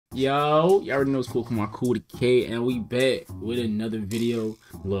Yo, you already know it's Koolkamar, Cool to K, and we back with another video.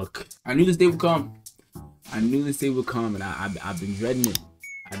 Look, I knew this day would come. And I've been dreading it.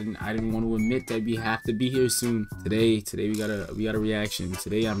 I didn't want to admit that we have to be here soon. Today we got a reaction.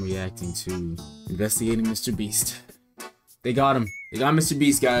 Today I'm reacting to investigating MrBeast. They got him. They got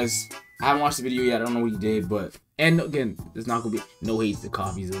MrBeast, guys. I haven't watched the video yet. I don't know what he did, but and again, there's not gonna be no hate to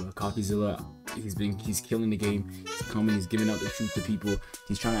Coffeezilla. Coffeezilla, he's killing the game. He's coming. He's giving out the truth to people.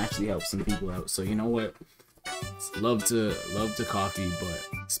 He's trying to actually help some people out. So you know what? Love to Coffee, but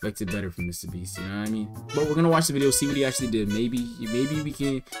expected better from MrBeast. You know what I mean? But we're gonna watch the video, see what he actually did. Maybe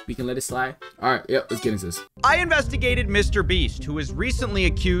we can let it slide. All right, yep, let's get into this. I investigated MrBeast, who was recently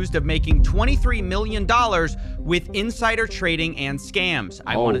accused of making $23 million with insider trading and scams.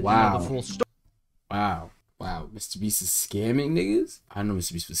 I wanted to know the full story. Wow, MrBeast is scamming niggas? I know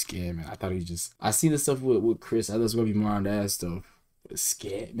MrBeast was scamming. I thought he just... I seen the stuff with Chris. I thought it was gonna be more on that stuff.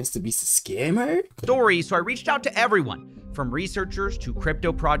 MrBeast a scammer? So I reached out to everyone, from researchers to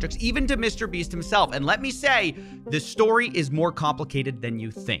crypto projects, even to MrBeast himself. And let me say, the story is more complicated than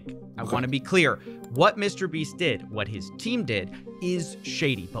you think. I want to be clear. What MrBeast did, what his team did, is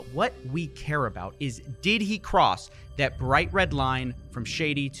shady. But what we care about is, did he cross that bright red line from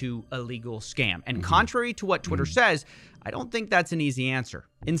shady to illegal scam? And contrary to what Twitter says, I don't think that's an easy answer.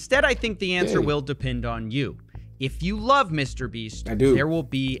 Instead, I think the answer will depend on you. If you love MrBeast, there will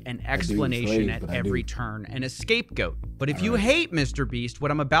be an explanation at every turn and a scapegoat. But if you hate MrBeast,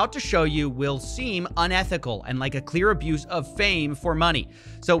 what I'm about to show you will seem unethical and like a clear abuse of fame for money.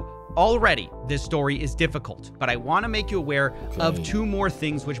 So already this story is difficult, but I want to make you aware of two more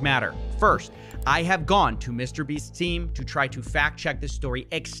things which matter. First, I have gone to MrBeast's team to try to fact check this story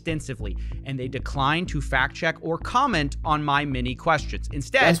extensively, and they declined to fact check or comment on my many questions.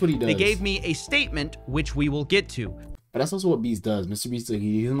 Instead, they gave me a statement which we will get to. But that's also what Beast does. MrBeast,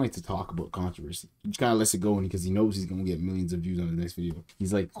 he doesn't like to talk about controversy. He just kind of lets it go because he knows he's going to get millions of views on his next video.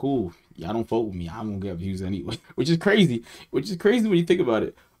 He's like, cool, y'all don't vote with me. I'm going to get views anyway, which is crazy when you think about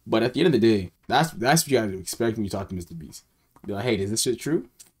it. But at the end of the day, that's what you have to expect when you talk to MrBeast. Be like, hey, is this shit true?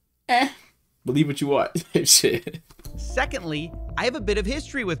 Believe what you want. Shit. Secondly, I have a bit of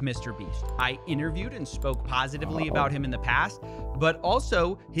history with MrBeast. I interviewed and spoke positively about him in the past, but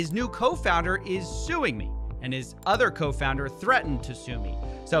also his new co-founder is suing me, and his other co-founder threatened to sue me.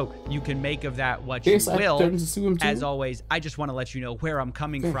 So you can make of that what you will. As always, I just want to let you know where I'm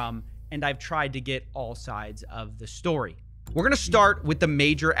coming from, and I've tried to get all sides of the story. We're going to start with the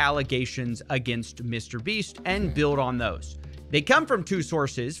major allegations against MrBeast and build on those. They come from two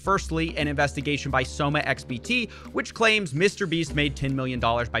sources. Firstly, an investigation by Soma XBT, which claims MrBeast made $10 million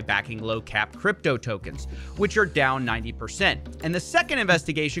by backing low-cap crypto tokens, which are down 90%. And the second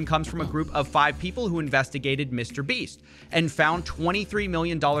investigation comes from a group of 5 people who investigated MrBeast and found $23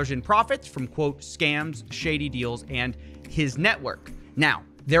 million in profits from, quote, scams, shady deals, and his network. Now,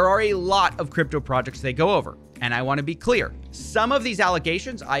 there are a lot of crypto projects they go over, and I want to be clear. Some of these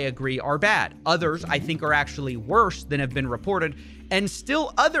allegations, I agree, are bad. Others, I think, are actually worse than have been reported. And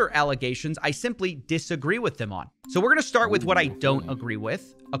still other allegations, I simply disagree with them on. So we're going to start with what I don't agree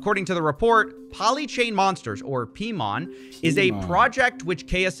with. According to the report, Polychain Monsters, or PMON, is a project which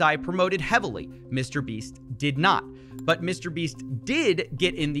KSI promoted heavily. MrBeast did not. But MrBeast did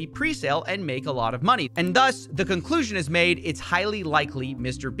get in the pre-sale and make a lot of money. And thus, the conclusion is made, it's highly likely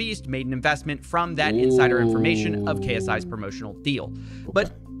MrBeast made an investment from that insider information of KSI's promotional deal.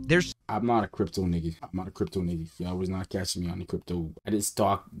 But there's... I'm not a crypto nigga. Y'all was not catching me on the crypto. I did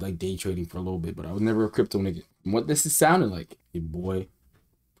stock, like day trading for a little bit, but I was never a crypto nigga. And what this is sounding like, your boy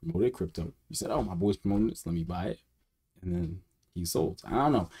promoted crypto. You said, oh, my boy's promoting this, let me buy it. And then he sold. I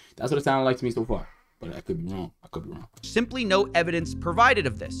don't know. That's what it sounded like to me so far. But I could be wrong. Simply no evidence provided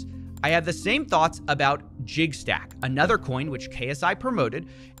of this. I have the same thoughts about JigStack, another coin which KSI promoted,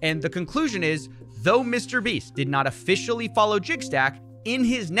 and the conclusion is, though MrBeast did not officially follow JigStack, in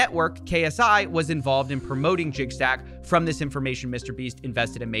his network, KSI was involved in promoting JigStack. From this information, MrBeast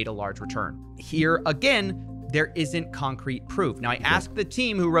invested and made a large return. Here, again, there isn't concrete proof. Now, I asked the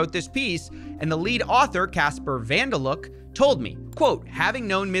team who wrote this piece, and the lead author, Casper Vandeluk, told me, quote, having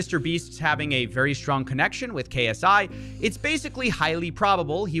known MrBeast's having a very strong connection with KSI, it's basically highly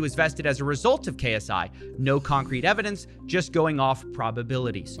probable he was vested as a result of KSI. No concrete evidence, just going off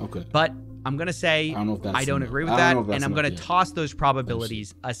probabilities. But I'm going to say I don't agree with that, and I'm going to toss those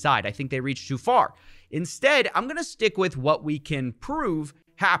probabilities aside. I think they reach too far. Instead, I'm going to stick with what we can prove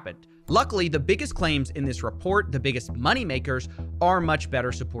happened. Luckily, the biggest claims in this report, the biggest money makers, are much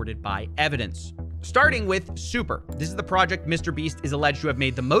better supported by evidence. Starting with Super. This is the project MrBeast is alleged to have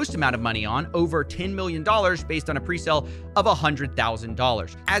made the most amount of money on, over $10 million based on a pre-sale of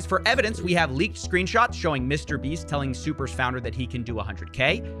 $100,000. As for evidence, we have leaked screenshots showing MrBeast telling Super's founder that he can do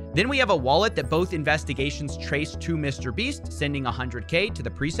 100K. Then we have a wallet that both investigations trace to MrBeast, sending 100K to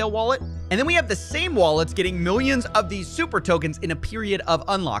the pre-sale wallet. And then we have the same wallets getting millions of these Super tokens in a period of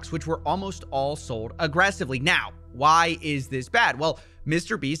unlocks, which were almost all sold aggressively. Now, why is this bad? Well,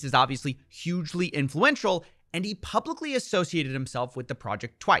 MrBeast is obviously hugely influential, and he publicly associated himself with the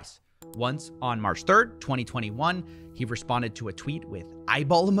project twice. Once on March 3rd, 2021, he responded to a tweet with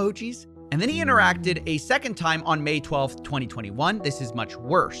eyeball emojis, and then he interacted a second time on May 12th, 2021. This is much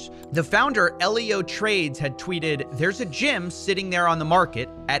worse. The founder, Elio Trades, had tweeted, "There's a gym sitting there on the market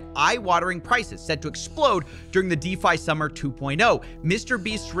at eye-watering prices set to explode during the DeFi Summer 2.0.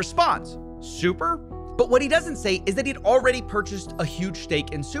 MrBeast's response, Super? But what he doesn't say is that he'd already purchased a huge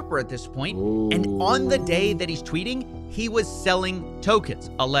stake in Super at this point, and on the day that he's tweeting, he was selling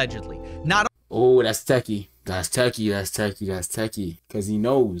tokens, allegedly. Not that's techie. That's techie. Because he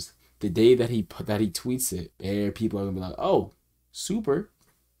knows the day that he tweets it, people are gonna be like, oh, Super,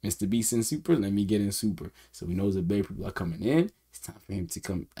 MrBeast in Super, let me get in Super. So he knows that bear people are coming in. It's time for him to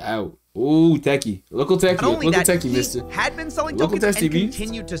come out. Oh, techie. Local techie. Not only Local that, techie, he mister. had been selling Local tokens and techie,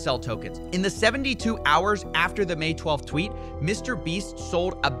 continued to sell tokens. In the 72 hours after the May 12th tweet, MrBeast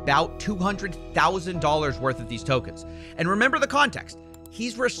sold about $200,000 worth of these tokens. And remember the context.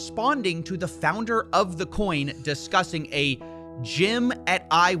 He's responding to the founder of the coin discussing a gym at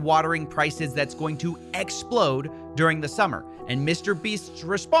eye-watering prices that's going to explode during the summer. And MrBeast's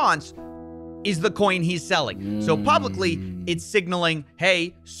response is the coin he's selling. So publicly, it's signaling,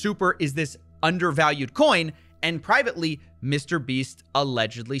 hey, Super is this undervalued coin, and privately, MrBeast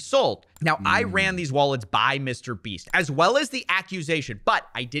allegedly sold. Now, I ran these wallets by MrBeast, as well as the accusation, but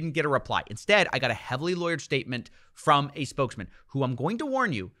I didn't get a reply. Instead, I got a heavily lawyered statement from a spokesman, who I'm going to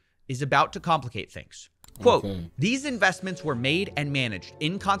warn you is about to complicate things. Quote, these investments were made and managed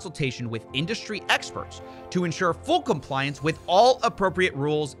in consultation with industry experts to ensure full compliance with all appropriate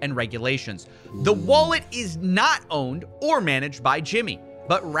rules and regulations. The wallet is not owned or managed by Jimmy,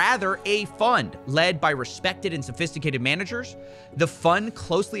 but rather a fund led by respected and sophisticated managers. The fund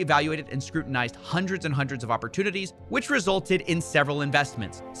closely evaluated and scrutinized hundreds and hundreds of opportunities, which resulted in several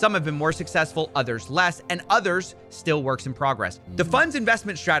investments. Some have been more successful, others less, and others still works in progress. The fund's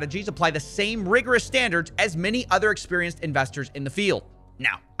investment strategies apply the same rigorous standards as many other experienced investors in the field.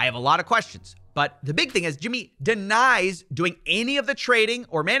 Now, I have a lot of questions, but the big thing is Jimmy denies doing any of the trading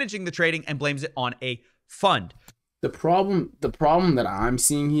or managing the trading and blames it on a fund. The problem that I'm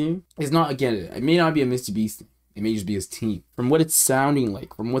seeing here is not, again, it may not be a MrBeast, it may just be his team. From what it's sounding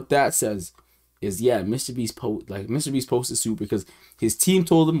like, from what that says, is yeah, MrBeast posted Super because his team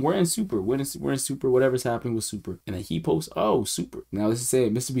told him we're in Super, we're in Super, whatever's happening with Super, and then he posts, oh, Super. Now this is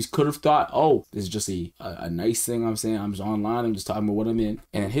saying MrBeast could have thought, oh, this is just a nice thing. I'm saying I'm just online, I'm just talking about what I'm in,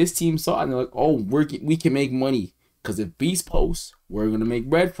 and then his team saw it and they're like, oh, we can make money because if Beast posts, we're gonna make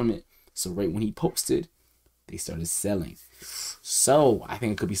bread from it. So right when he posted, they started selling. So I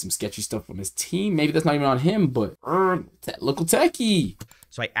think it could be some sketchy stuff from his team. Maybe that's not even on him, but local techie.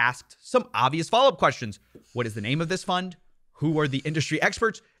 So I asked some obvious follow-up questions. What is the name of this fund? Who are the industry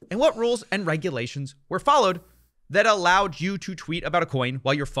experts? And what rules and regulations were followed that allowed you to tweet about a coin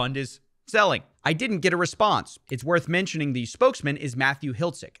while your fund is selling? I didn't get a response. It's worth mentioning the spokesman is Matthew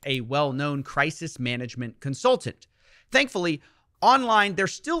Hiltzik, a well-known crisis management consultant. Thankfully, online, there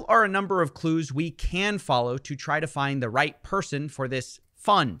still are a number of clues we can follow to try to find the right person for this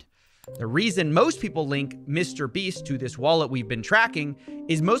fund. The reason most people link MrBeast to this wallet we've been tracking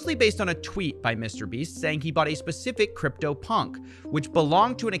is mostly based on a tweet by MrBeast saying he bought a specific CryptoPunk, which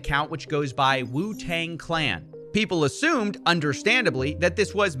belonged to an account which goes by Wu-Tang Clan. People assumed, understandably, that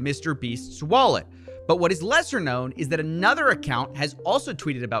this was MrBeast's wallet. But what is lesser known is that another account has also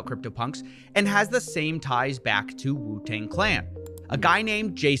tweeted about CryptoPunks and has the same ties back to Wu-Tang Clan. A guy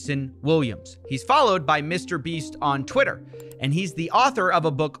named Jason Williams. He's followed by MrBeast on Twitter, and he's the author of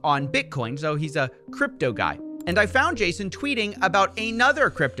a book on Bitcoin, so he's a crypto guy. And I found Jason tweeting about another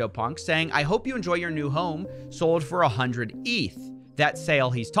CryptoPunk saying, I hope you enjoy your new home, sold for 100 ETH. That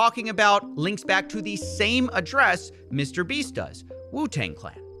sale he's talking about links back to the same address MrBeast does, Wu-Tang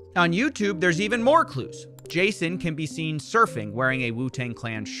Clan. On YouTube, there's even more clues. Jason can be seen surfing wearing a Wu-Tang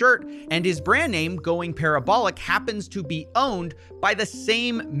Clan shirt, and his brand name, Going Parabolic, happens to be owned by the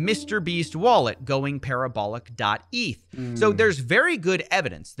same MrBeast wallet, goingparabolic.eth. So there's very good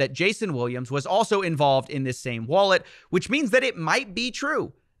evidence that Jason Williams was also involved in this same wallet, which means that it might be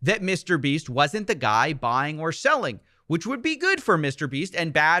true that MrBeast wasn't the guy buying or selling which would be good for MrBeast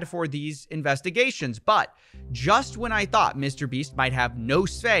and bad for these investigations. But just when I thought MrBeast might have no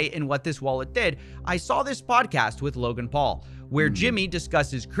say in what this wallet did, I saw this podcast with Logan Paul, where Jimmy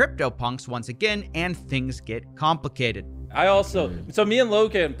discusses CryptoPunks once again, and things get complicated. I also, so me and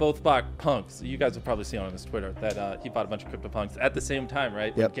Logan both bought punks. You guys will probably see on his Twitter that he bought a bunch of CryptoPunks at the same time,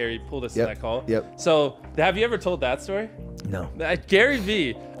 right? Yep. When Gary pulled us in that call. Yep. So have you ever told that story? No. Gary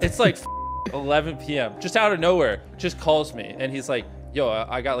V, it's like 11 p.m. just out of nowhere, just calls me and he's like, yo,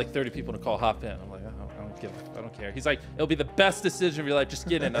 I got like 30 people to call, hop in. I'm like, I don't care. He's like, it'll be the best decision of your life. Just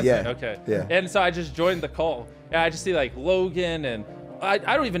get in. I was like, okay. Yeah. And so I just joined the call. And I just see like Logan and I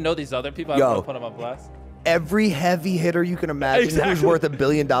don't even know these other people. I don't want to put them on blast. Every heavy hitter you can imagine who's worth $1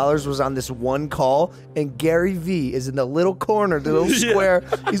 billion was on this one call, and Gary V is in the little corner, the little square.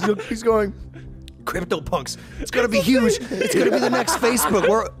 He's going, CryptoPunks. It's gonna be huge. It's gonna be the next Facebook.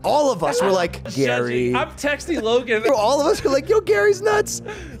 Where all of us were like, Gary. I'm texting Logan. All of us were like, yo, Gary's nuts.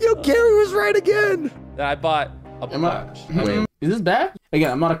 Yo, Gary was right again. And I bought a bunch. Wait, is this bad? Again,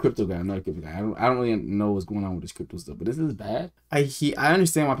 I'm not a crypto guy. I'm not a crypto guy. I don't really know what's going on with this crypto stuff. But is this bad? I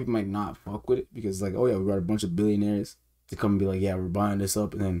understand why people might not fuck with it, because like, oh yeah, we got a bunch of billionaires to come and be like, yeah, we're buying this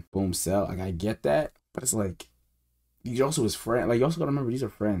up, and then boom, sell. Like, I get that, but it's like, these also his friends. Like, you also gotta remember, these are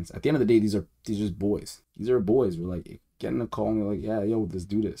friends. At the end of the day, these are just boys. These are boys. We're like getting a call and they're like, yeah, yo, let's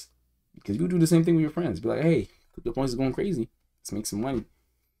do this. Because you do the same thing with your friends. Be like, hey, CryptoPunks is going crazy. Let's make some money.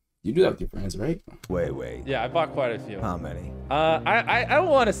 You do that with your friends, right? Wait. Yeah, I bought quite a few. How many? I don't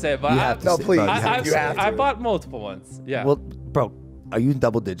want to say it, but you have to say, please. Bro, you have to. I bought multiple ones. Yeah. Well, bro, are you in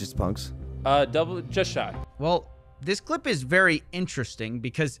double digits, punks? Just shy. Well, this clip is very interesting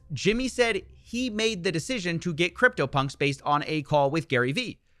because Jimmy said he made the decision to get CryptoPunks based on a call with Gary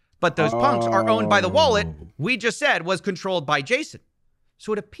V. But those punks are owned by the wallet we just said was controlled by Jason.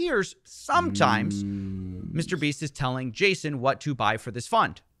 So it appears sometimes MrBeast is telling Jason what to buy for this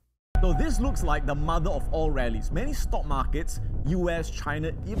fund. So this looks like the mother of all rallies. Many stock markets, US,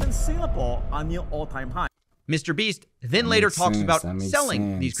 China, even Singapore are near all-time high. MrBeast then later talks about selling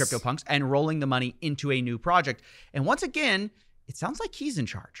sense. these CryptoPunks and rolling the money into a new project. And once again, it sounds like he's in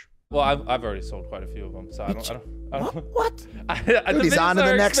charge. Well, I've already sold quite a few of them, so I don't. What? Dude, he's on to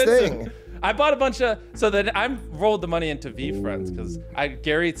the next thing. I bought a bunch of, so then I rolled the money into V Friends because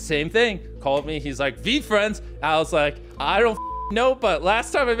Gary, same thing, called me. He's like, V Friends. I was like, I don't know, but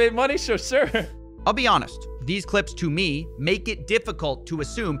last time I made money, sure. I'll be honest, these clips to me make it difficult to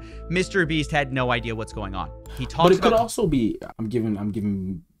assume MrBeast had no idea what's going on. He talks But it could also be, I'm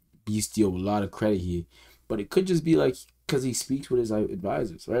giving Beastie a lot of credit here, but it could just be like, because he speaks with his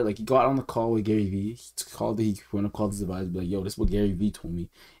advisors, right? Like, he got on the call with Gary V. He went and called his advisor, be like, yo, this is what Gary V told me.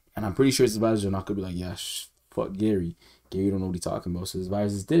 And I'm pretty sure his advisors are not going to be like, yeah, fuck Gary. Gary don't know what he's talking about. So his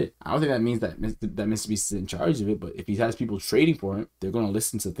advisors did it. I don't think that means that MrBeast is in charge of it, but if he has people trading for him, they're going to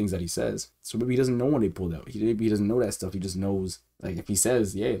listen to the things that he says. So maybe he doesn't know when they pulled out. Maybe he doesn't know that stuff. He just knows, like, if he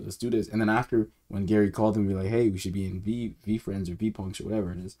says, yeah, let's do this. And then after, when Gary called him, be like, hey, we should be in V Friends or V Punks or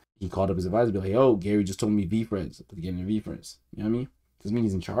whatever it is, he called up his advisor, be like, oh, Gary just told me V Friends. Let's get in V Friends. You know what I mean? Doesn't mean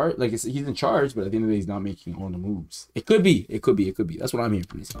he's in charge. Like, he's in charge, but at the end of the day, he's not making all the moves. It could be. That's what I'm hearing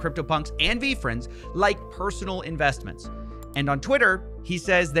from you. CryptoPunks and V-Friends like personal investments. And on Twitter, he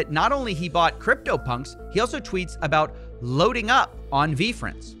says that not only he bought CryptoPunks, he also tweets about loading up on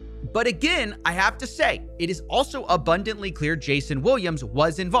V-Friends. But again, I have to say, it is also abundantly clear Jason Williams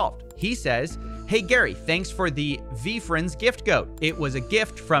was involved. He says, hey Gary, thanks for the V-Friends gift code. It was a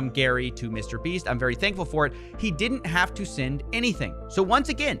gift from Gary to MrBeast. I'm very thankful for it. He didn't have to send anything. So once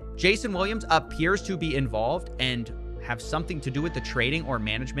again, Jason Williams appears to be involved and have something to do with the trading or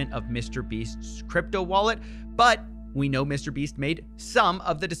management of MrBeast's crypto wallet, but we know MrBeast made some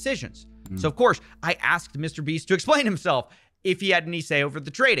of the decisions. So of course, I asked MrBeast to explain himself if he had any say over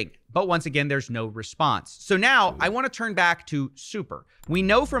the trading. But once again, there's no response. So now I want to turn back to Super. We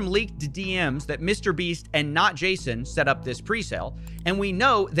know from leaked DMs that MrBeast and not Jason set up this pre-sale, and we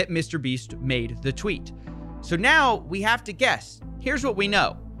know that MrBeast made the tweet. So now we have to guess. Here's what we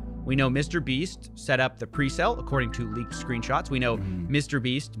know. We know MrBeast set up the pre-sale according to leaked screenshots. We know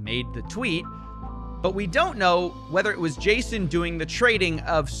MrBeast made the tweet, but we don't know whether it was Jason doing the trading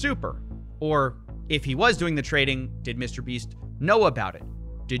of Super, or if he was doing the trading, did MrBeast know about it?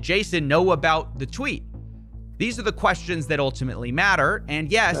 Did Jason know about the tweet? These are the questions that ultimately matter. And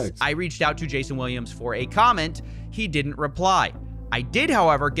yes, I reached out to Jason Williams for a comment. He didn't reply. I did,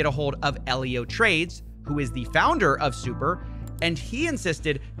 however, get a hold of Elio Trades, who is the founder of Super, and he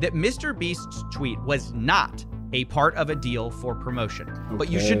insisted that MrBeast's tweet was not a part of a deal for promotion. But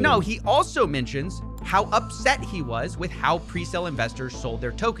you should know he also mentions how upset he was with how pre-sale investors sold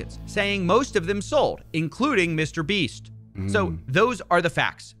their tokens, saying most of them sold, including MrBeast. So those are the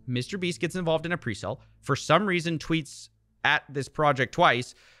facts. MrBeast gets involved in a pre-sale, for some reason tweets at this project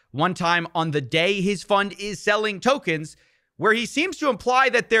twice, one time on the day his fund is selling tokens, where he seems to imply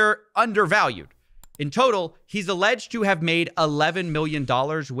that they're undervalued. In total, he's alleged to have made $11 million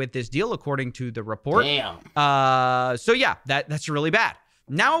with this deal, according to the report. Damn. So yeah, that's really bad.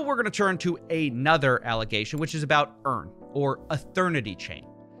 Now we're going to turn to another allegation, which is about Earn, or Eternity Chain.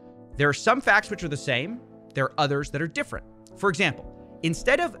 There are some facts which are the same. There are others that are different. For example,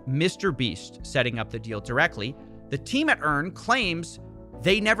 instead of MrBeast setting up the deal directly, the team at Earn claims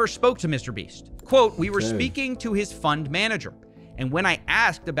they never spoke to MrBeast. Quote, "We were speaking to his fund manager. And when I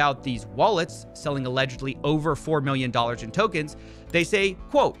asked about these wallets selling allegedly over $4 million in tokens, they say,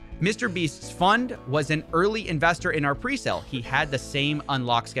 quote, MrBeast's fund was an early investor in our pre-sale. He had the same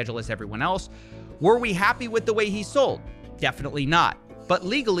unlock schedule as everyone else. Were we happy with the way he sold? Definitely not. But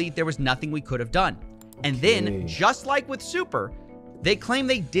legally, there was nothing we could have done." And then, just like with Super, they claim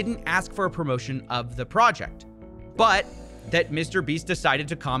they didn't ask for a promotion of the project, but that MrBeast decided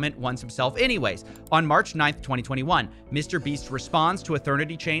to comment once himself anyways. On March 9th, 2021, MrBeast responds to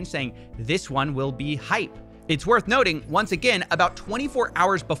Eternity Chain saying, "This one will be hype." It's worth noting, once again, about 24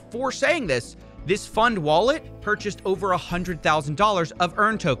 hours before saying this fund wallet purchased over $100,000 of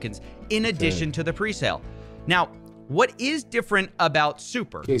Earn tokens in addition to the presale. Now, what is different about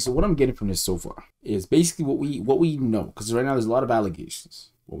Super? Okay, so what I'm getting from this so far is basically what we know, because right now there's a lot of allegations.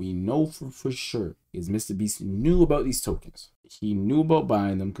 What we know for sure is MrBeast knew about these tokens. He knew about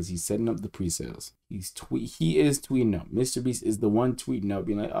buying them because he's setting up the pre-sales. He is tweeting out. MrBeast is the one tweeting out,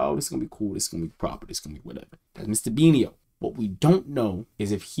 being like, "Oh, this is gonna be cool. This is gonna be proper. This is gonna be whatever." That's Mr. Beanio. What we don't know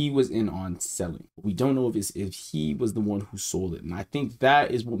is if he was in on selling. We don't know if he was the one who sold it. And I think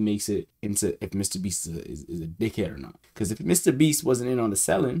that is what makes it into if MrBeast is a dickhead or not. Because if MrBeast wasn't in on the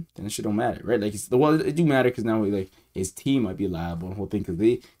selling, then it shit don't matter, right? Like, it do matter because now like his team might be liable and the whole thing, because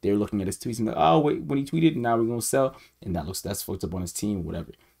they're looking at his tweets and like, oh wait, when he tweeted, now we're gonna sell, and that's fucked up on his team or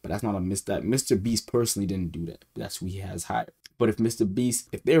whatever. But that's not MrBeast personally didn't do that. That's who he has hired. But if MrBeast,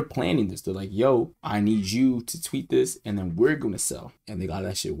 if they're planning this, they're like, yo, I need you to tweet this and then we're going to sell. And they got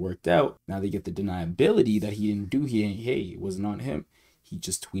that shit worked out. Now they get the deniability that he didn't do. Hey, it wasn't on him. He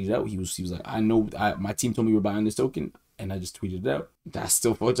just tweeted out. He was like, I know my team told me we're buying this token and I just tweeted it out. That's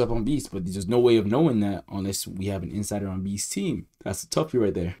still fucked up on Beast, but there's no way of knowing that unless we have an insider on Beast's team. That's a toughie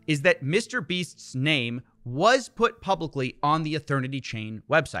right there. Is that MrBeast's name was put publicly on the Eternity Chain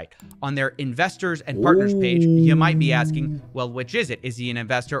website. On their investors and partners page, you might be asking, well, which is it? Is he an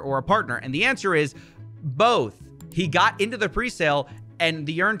investor or a partner? And the answer is both. He got into the presale, and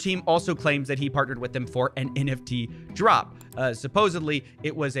the Earn team also claims that he partnered with them for an NFT drop. Supposedly,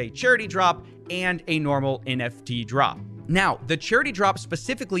 it was a charity drop and a normal NFT drop. Now, the charity drop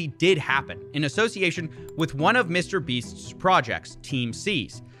specifically did happen in association with one of MrBeast's projects, Team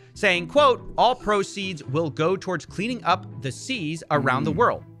Seas, saying, quote, all proceeds will go towards cleaning up the seas around the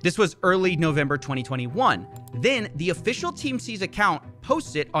world. This was early November 2021. Then the official Team Seas account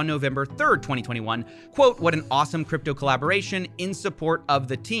posts it on November 3rd, 2021. Quote, what an awesome crypto collaboration in support of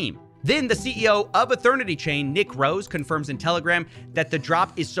the team. Then the CEO of Eternity Chain, Nick Rose, confirms in Telegram that the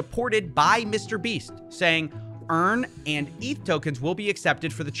drop is supported by MrBeast, saying Earn and ETH tokens will be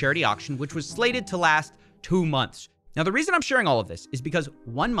accepted for the charity auction, which was slated to last 2 months. Now, the reason I'm sharing all of this is because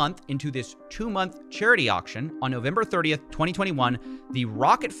 1 month into this 2-month charity auction on November 30th, 2021, the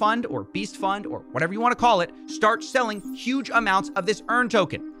Rocket Fund or Beast Fund or whatever you want to call it starts selling huge amounts of this Earn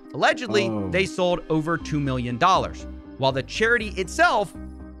token. Allegedly, they sold over $2 million, while the charity itself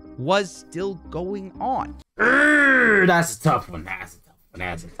was still going on. That's a tough one.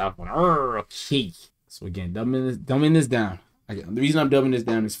 That's a tough one. Okay. So again, dumbing this down. The reason I'm dumbing this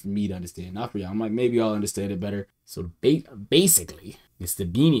down is for me to understand, not for y'all. I'm like, maybe y'all understand it better. So basically, Mr.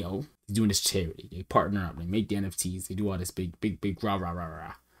 Beanio is doing this charity. They partner up. They make the NFTs. They do all this big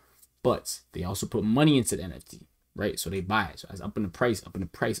rah. But they also put money into the NFT, right? So they buy it. So it's up in the price.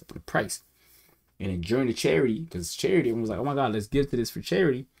 And then during the charity, because it's charity, everyone was like, oh my God, let's give to this for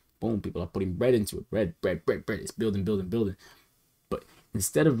charity. Boom, people are putting bread into it. Bread. It's building. But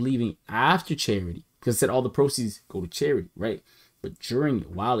instead of leaving after charity, because it said all the proceeds go to charity, right? But during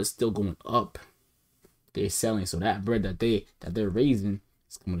it, while it's still going up, they're selling. So that bread that they're raising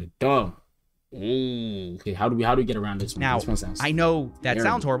is going to dumb. Okay, how do we get around this one? Now, this one sounds I know that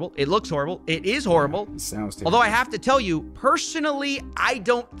terrible. Sounds horrible. It looks horrible. It is horrible. It sounds terrible. Although I have to tell you, personally, I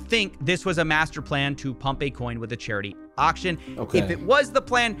don't think this was a master plan to pump a coin with a charity. auction. Okay. If it was the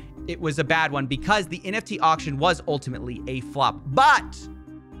plan, it was a bad one because the NFT auction was ultimately a flop. But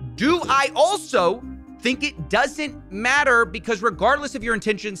do I also think it doesn't matter because regardless of your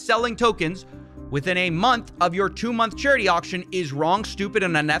intentions, selling tokens within a month of your 2-month charity auction is wrong, stupid,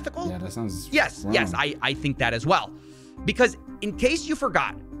 and unethical? Yeah, that sounds Yes, wrong. yes, I think that as well. Because in case you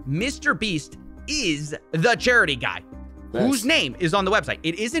forgot, MrBeast is the charity guy whose name is on the website.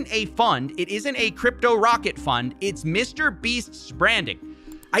 It isn't a fund. It isn't a crypto rocket fund. It's MrBeast's branding.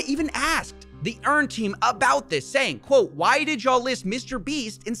 I even asked the Earn team about this, saying, quote, why did y'all list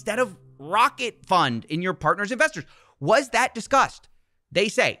MrBeast instead of Rocket Fund in your partners' investors? Was that discussed? They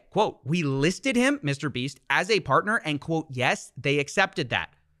say, quote, we listed him, MrBeast, as a partner, and quote, yes, they accepted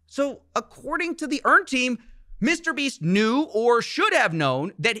that. So according to the Earn team, MrBeast knew or should have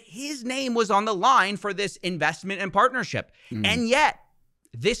known that his name was on the line for this investment and partnership. And yet,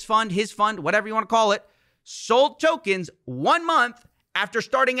 this fund, his fund, whatever you want to call it, sold tokens 1 month after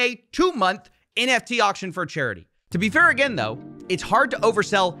starting a 2-month NFT auction for charity. To be fair again, though, it's hard to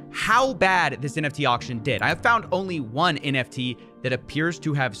oversell how bad this NFT auction did. I have found only one NFT that appears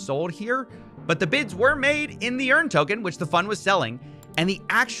to have sold here, but the bids were made in the Earn token, which the fund was selling, and the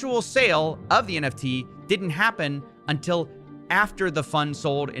actual sale of the NFT didn't happen until after the fund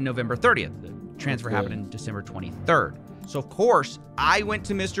sold in November 30th. The transfer happened in December 23rd. So of course, I went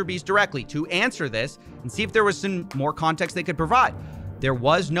to MrBeast directly to answer this and see if there was some more context they could provide. There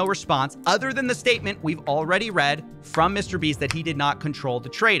was no response other than the statement we've already read from MrBeast that he did not control the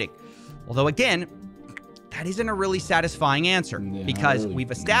trading. Although again, that isn't a really satisfying answer because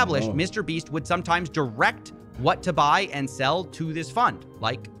we've established MrBeast would sometimes direct what to buy and sell to this fund,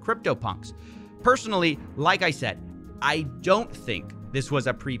 like CryptoPunks. Personally, like I said, I don't think this was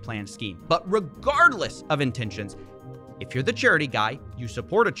a pre-planned scheme. But regardless of intentions, if you're the charity guy, you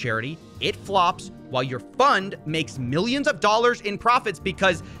support a charity, it flops while your fund makes millions of dollars in profits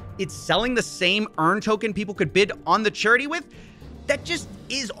because it's selling the same Earn token people could bid on the charity with, that just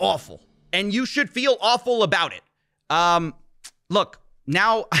is awful. And you should feel awful about it. Look,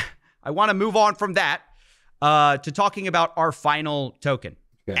 now I want to move on from that to talking about our final token,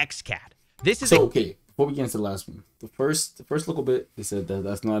 XCAD. This is okay. Before we get into the last one, the first little bit, they said that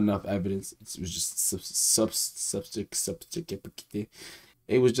that's not enough evidence. It was just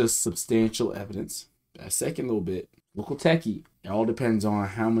it was just substantial evidence. That second little bit, local techie. It all depends on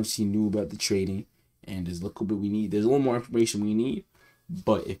how much he knew about the trading, and there's a little bit we need. There's a little more information we need,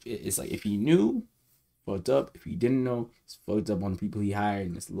 but if it's like if he knew, fucked up. If he didn't know, it's fucked up on the people he hired,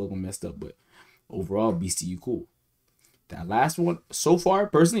 and it's a little messed up. But overall, Beastie, you cool. That last one, so far,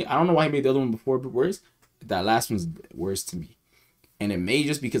 personally, I don't know why he made the other one before, but worse. That last one's worse to me. And it may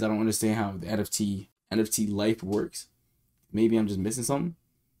just because I don't understand how the NFT life works. Maybe I'm just missing something.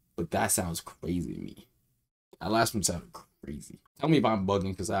 But that sounds crazy to me. That last one sounded crazy. Tell me if I'm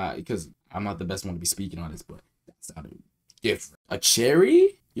bugging because I'm not the best one to be speaking on this, but that sounded different. A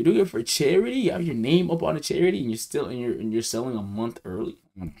charity? You're doing it for charity? You have your name up on a charity and you're selling a month early?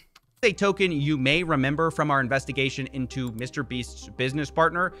 A token you may remember from our investigation into MrBeast's business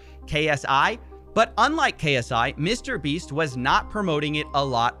partner, KSI. But unlike KSI, MrBeast was not promoting it a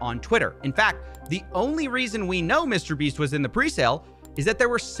lot on Twitter. In fact, the only reason we know MrBeast was in the presale is that there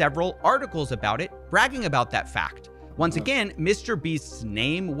were several articles about it, bragging about that fact. Once again, MrBeast's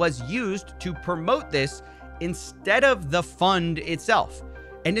name was used to promote this instead of the fund itself.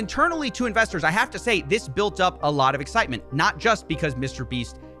 And internally to investors, I have to say, this built up a lot of excitement, not just because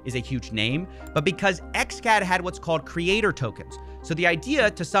MrBeast is a huge name, but because XCAD had what's called creator tokens. So the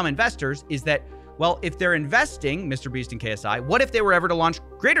idea to some investors is that, well, if they're investing MrBeast and KSI, what if they were ever to launch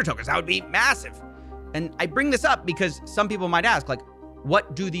creator tokens? That would be massive. And I bring this up because some people might ask, like,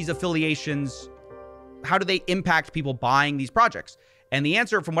 what do these affiliations, how do they impact people buying these projects? And the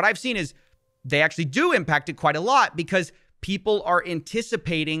answer from what I've seen is they actually do impact it quite a lot because people are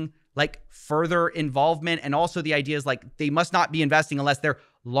anticipating like further involvement. And also the idea is like, they must not be investing unless they're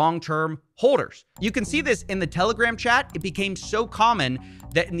long-term holders. You can see this in the Telegram chat. It became so common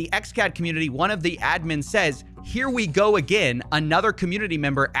that in the XCAD community, one of the admins says, here we go again, another community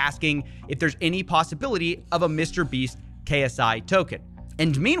member asking if there's any possibility of a MrBeast KSI token.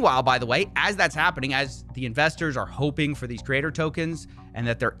 And meanwhile, by the way, as that's happening, as the investors are hoping for these creator tokens and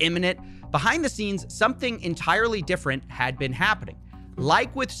that they're imminent, behind the scenes, something entirely different had been happening.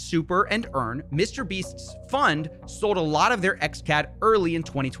 Like with Super and Earn, MrBeast's fund sold a lot of their XCAD early in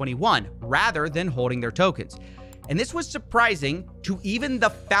 2021, rather than holding their tokens. And this was surprising to even the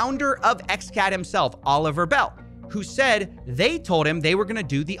founder of XCAD himself, Oliver Bell, who said they told him they were gonna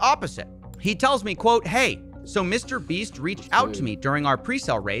do the opposite. He tells me, quote, hey, so MrBeast reached out to me during our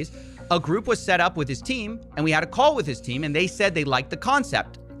pre-sale raise, A group was set up with his team, and we had a call with his team, and they said they liked the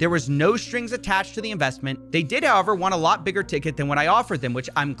concept. There was no strings attached to the investment. They did, however, want a lot bigger ticket than what I offered them, which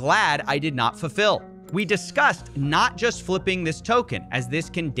I'm glad I did not fulfill. We discussed not just flipping this token, as this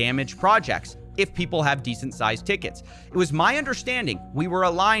can damage projects if people have decent sized tickets. It was my understanding we were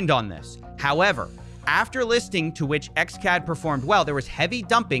aligned on this. However, after listing to which XCAD performed well, there was heavy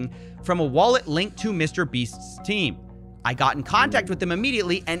dumping from a wallet linked to MrBeast's team. I got in contact with them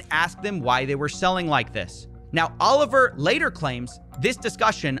immediately and asked them why they were selling like this. Now, Oliver later claims this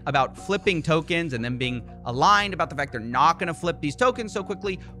discussion about flipping tokens and them being aligned about the fact they're not going to flip these tokens so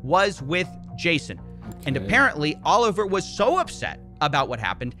quickly was with Jason. Okay. And apparently, Oliver was so upset about what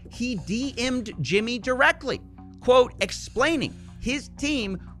happened, he DM'd Jimmy directly, quote, explaining his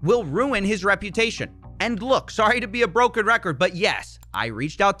team will ruin his reputation. And look, sorry to be a broken record, but yes, I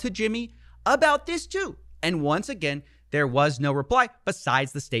reached out to Jimmy about this too. And once again, there was no reply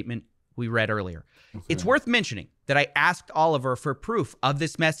besides the statement we read earlier. Okay. It's worth mentioning that I asked Oliver for proof of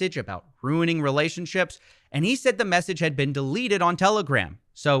this message about ruining relationships, and he said the message had been deleted on Telegram.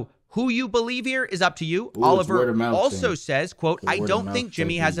 So who you believe here is up to you. Ooh, Oliver also says, quote, I don't think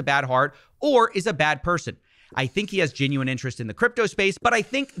Jimmy has a bad heart or is a bad person. I think he has genuine interest in the crypto space, but I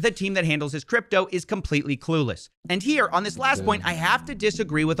think the team that handles his crypto is completely clueless. And here, on this last point, I have to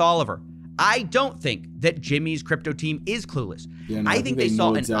disagree with Oliver. I don't think that Jimmy's crypto team is clueless. Yeah, no, I think they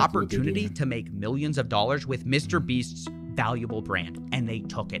saw an opportunity to make millions of dollars with MrBeast's valuable brand, and they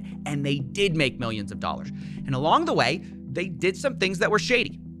took it, and they did make millions of dollars. And along the way, they did some things that were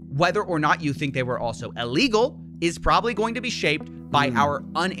shady. Whether or not you think they were also illegal is probably going to be shaped by our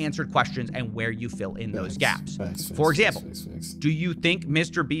unanswered questions and where you fill in those gaps. For example, do you think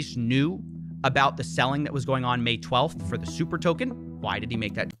MrBeast knew about the selling that was going on May 12th for the super token? Why did he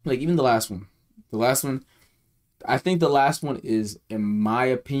make that? Like even the last one, I think the last one is, in my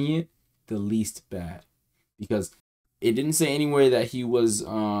opinion, the least bad, because it didn't say anywhere that he was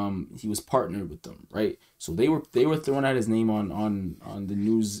partnered with them, right? So they were throwing out his name on the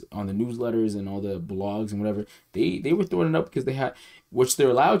news, on the newsletters and all the blogs and whatever. They were throwing it up because they had, which they're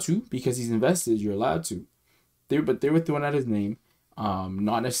allowed to because he's invested. You're allowed to. But they were throwing out his name,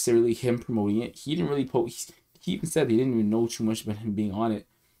 not necessarily him promoting it. He didn't really post. He even said he didn't even know too much about him being on it,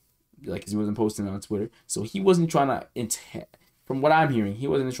 like, 'cause he wasn't posting it on Twitter. So he wasn't trying to, from what I'm hearing, he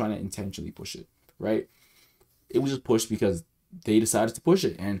wasn't trying to intentionally push it, right? It was just pushed because they decided to push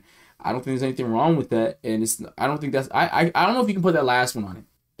it, and I don't think there's anything wrong with that. And I don't think that's, I don't know if you can put that last one on it,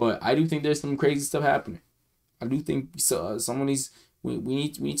 but I do think there's some crazy stuff happening. I do think someone needs, we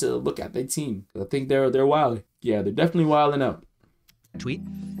need to look at their team. I think they're wilding. Yeah, they're definitely wilding out. Tweet.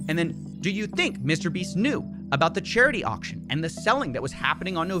 And then, do you think MrBeast knew about the charity auction and the selling that was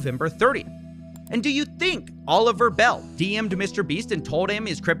happening on November 30th? And do you think Oliver Bell DM'd MrBeast and told him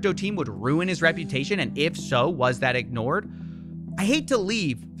his crypto team would ruin his reputation? And if so, was that ignored? I hate to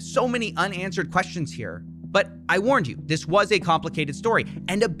leave so many unanswered questions here, but I warned you, this was a complicated story.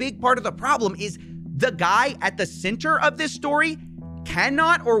 And a big part of the problem is the guy at the center of this story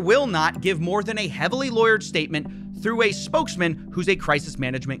cannot or will not give more than a heavily lawyered statement through a spokesman who's a crisis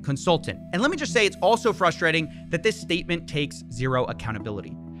management consultant. And let me just say, it's also frustrating that this statement takes zero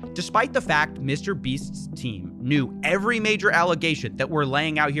accountability. Despite the fact MrBeast's team knew every major allegation that we're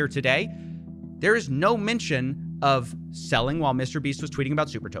laying out here today, there is no mention of selling while MrBeast was tweeting about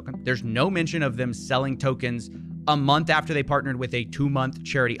Super Token. There's no mention of them selling tokens a month after they partnered with a 2-month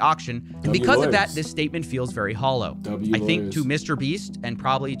charity auction. And because of that, this statement feels very hollow. I think to MrBeast and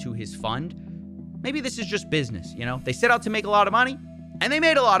probably to his fund, maybe this is just business, you know? They set out to make a lot of money, and they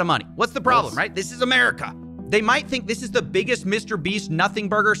made a lot of money. What's the problem, right? This is America. They might think this is the biggest MrBeast nothing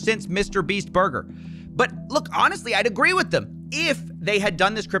burger since MrBeast Burger. But look, honestly, I'd agree with them if they had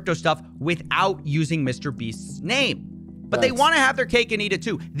done this crypto stuff without using MrBeast's name. But they want to have their cake and eat it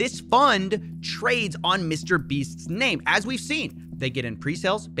too. This fund trades on MrBeast's name, as we've seen. They get in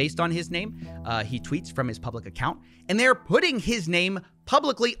pre-sales based on his name. He tweets from his public account, and they're putting his name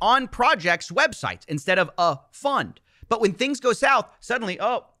publicly on projects' websites instead of a fund. But when things go south, suddenly,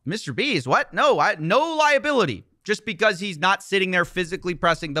 oh, MrBeast, what? No liability, just because he's not sitting there physically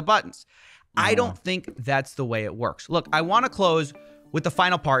pressing the buttons. I don't think that's the way it works. Look, I want to close with the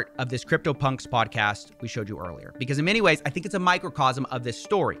final part of this CryptoPunks podcast we showed you earlier, because in many ways, I think it's a microcosm of this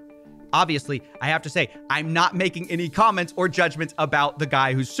story. Obviously, I have to say, I'm not making any comments or judgments about the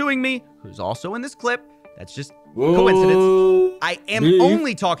guy who's suing me, who's also in this clip. That's just coincidence. I am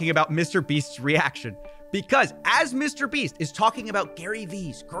only talking about MrBeast's reaction, because as MrBeast is talking about Gary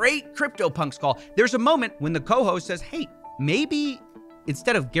V's great CryptoPunks call, there's a moment when the co-host says, hey, maybe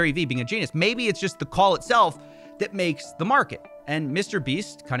instead of Gary V being a genius, maybe it's just the call itself that makes the market. And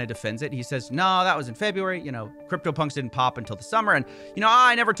MrBeast kind of defends it. He says, no, that was in February. You know, CryptoPunks didn't pop until the summer. And, you know,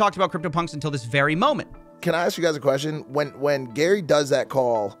 I never talked about CryptoPunks until this very moment. Can I ask you guys a question? When Gary does that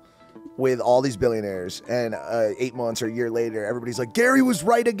call with all these billionaires and 8 months or a year later, everybody's like, Gary was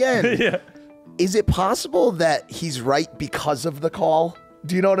right again. Yeah. Is it possible that he's right because of the call?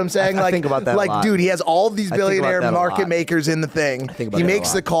 Do you know what I'm saying? I think about that a like, lot. dude, he has all these I think about billionaire that a market lot. makers in the thing. I think about He that a makes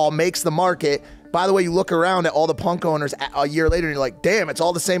lot. the call, makes the market. By the way, you look around at all the punk owners a year later, and you're like, damn, it's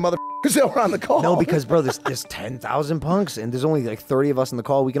all the same motherfuckers that were on the call. No, because bro, there's 10,000 punks, and there's only like 30 of us in the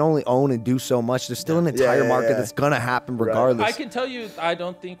call. We can only own and do so much. There's still an entire market that's gonna happen regardless. I can tell you, I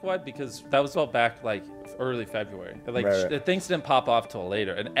don't think why, because that was all back like early February. Like things didn't pop off till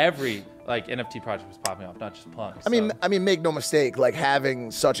later, and every like NFT project was popping off, not just punks. I mean, make no mistake. Like having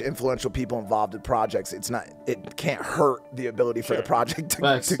such influential people involved in projects, it can't hurt the ability for the project to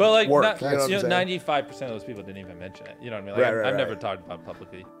Facts. but like, work. not, You know what I'm saying? 95% of those people didn't even mention it. You know what I mean? Like, I've never talked about it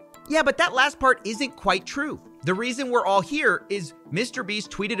publicly. Yeah, but that last part isn't quite true. The reason we're all here is MrBeast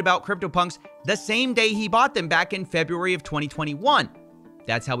tweeted about CryptoPunks the same day he bought them back in February of 2021.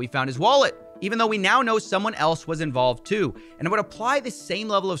 That's how we found his wallet, even though we now know someone else was involved too. And I would apply the same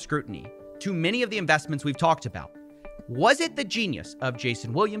level of scrutiny to many of the investments we've talked about. Was it the genius of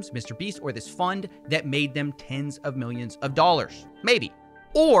Jason Williams, MrBeast, or this fund that made them tens of millions of dollars? Maybe.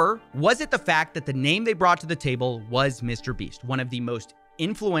 Or was it the fact that the name they brought to the table was MrBeast, one of the most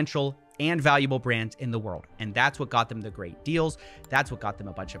influential and valuable brands in the world? And that's what got them the great deals. That's what got them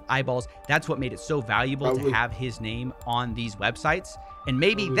a bunch of eyeballs. That's what made it so valuable to have his name on these websites. And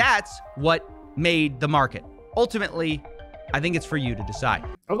maybe that's what made the market. Ultimately, I think it's for you to decide.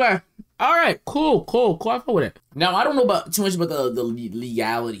 Okay. All right. Cool. I fuck with it. Now, I don't know about too much about the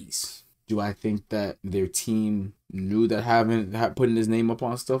legalities. Do I think that their team knew that putting his name up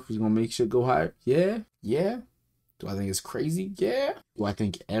on stuff was gonna make shit go higher? Yeah. Do I think it's crazy? Yeah. Do I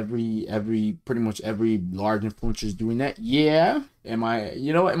think pretty much every large influencer is doing that? Yeah. Am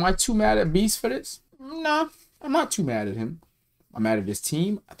I too mad at Beast for this? Nah, I'm not too mad at him. I'm mad at his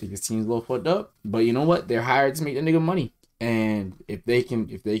team. I think his team's a little fucked up. But you know what? They're hired to make the nigga money. And if they can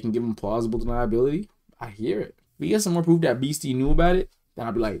give him plausible deniability, I hear it. If we get some more proof that Beastie knew about it, then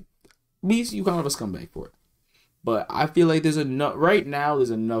I'll be like, Beast, you kind of a scumbag for it. But I feel like there's enough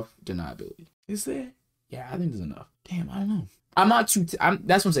deniability. Is there? Yeah, I think there's enough. Damn, I don't know. That's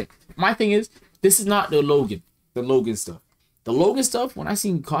what I'm saying. My thing is, this is not the Logan stuff. The Logan stuff, when I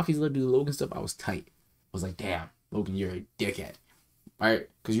seen Coffeezilla do the Logan stuff, I was tight. I was like, damn, Logan, you're a dickhead. Right?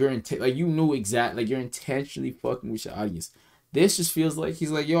 Because you knew exactly, like you're intentionally fucking with your audience. This just feels like he's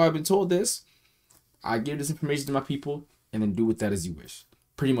like, yo, I've been told this. I give this information to my people and then do with that as you wish.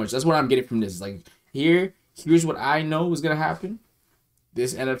 Pretty much. That's what I'm getting from this. Like, here's what I know is gonna happen.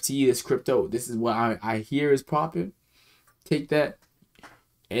 This NFT, this crypto, this is what I hear is popping. Take that.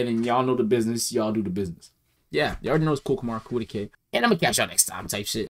 And then y'all know the business, y'all do the business. Yeah, you already know it's Koolkamar, Cool the K. And I'm gonna catch y'all next time type shit.